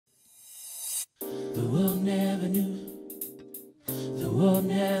world never knew. The world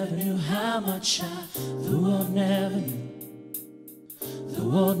never knew how much the world never knew. The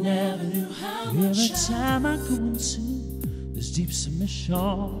world never knew how much every time I go into this deep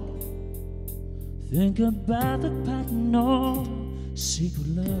submission, think about the pattern of secret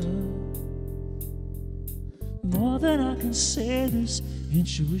love. More than I can say, this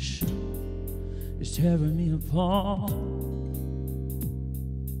intuition is tearing me apart.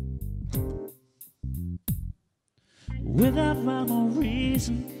 Without rhyme or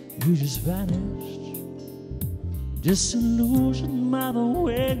reason, you just vanished, disillusioned by the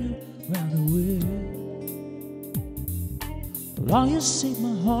way you ran away. Long you saved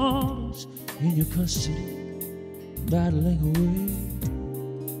my heart in your custody, battling away.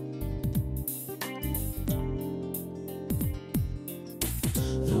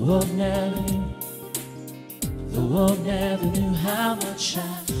 The world never knew. The world never knew how much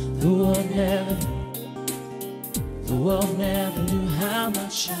the world never knew. The world never knew how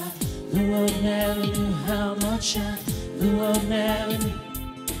much the world never knew how much the world never knew.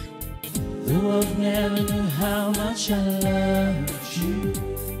 The world never knew how much I loved you.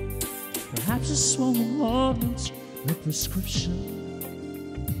 Perhaps this one moment's a prescription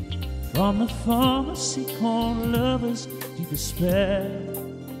from the pharmacy called lover's deep despair.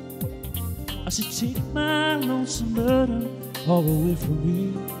 I said, take my lonesome burden all away from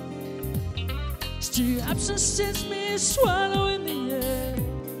me. Still your absence sends me swallowing the air.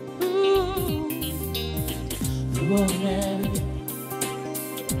 Ooh. The world never knew.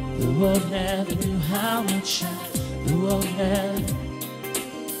 The world never knew how much the world never knew.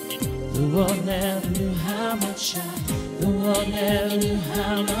 The world never knew how much the world never knew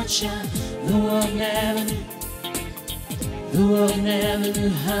how much the world never knew. The world never knew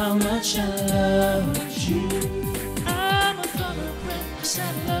how much I loved you. I'm a thoroughbred, I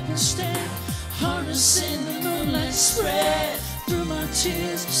saddle up and stand, harnessing the moonlight spread. Through my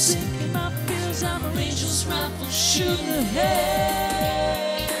tears, sinking my fears, I'm an angel's rifle shooting ahead.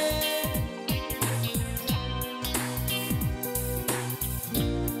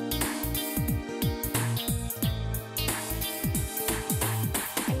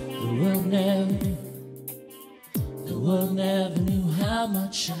 The world never knew. The world never knew how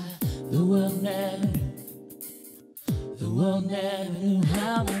much the world never knew. The world never knew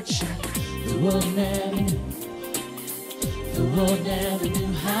how much the world never knew. The world never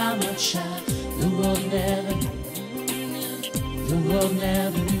knew how much the world never knew. The world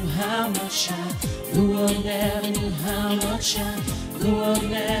never knew how much the world never knew how much the world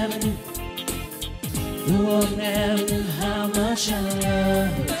never knew. The world never knew how much I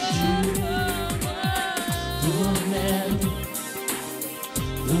loved you. The world never knew.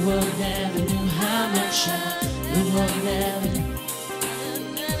 The world never knew how much the world never knew.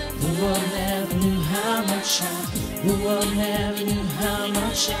 The world never knew how much the world never knew how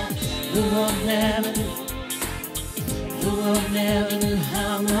much the world never knew. The world never knew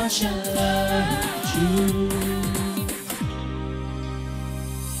how much I loved you.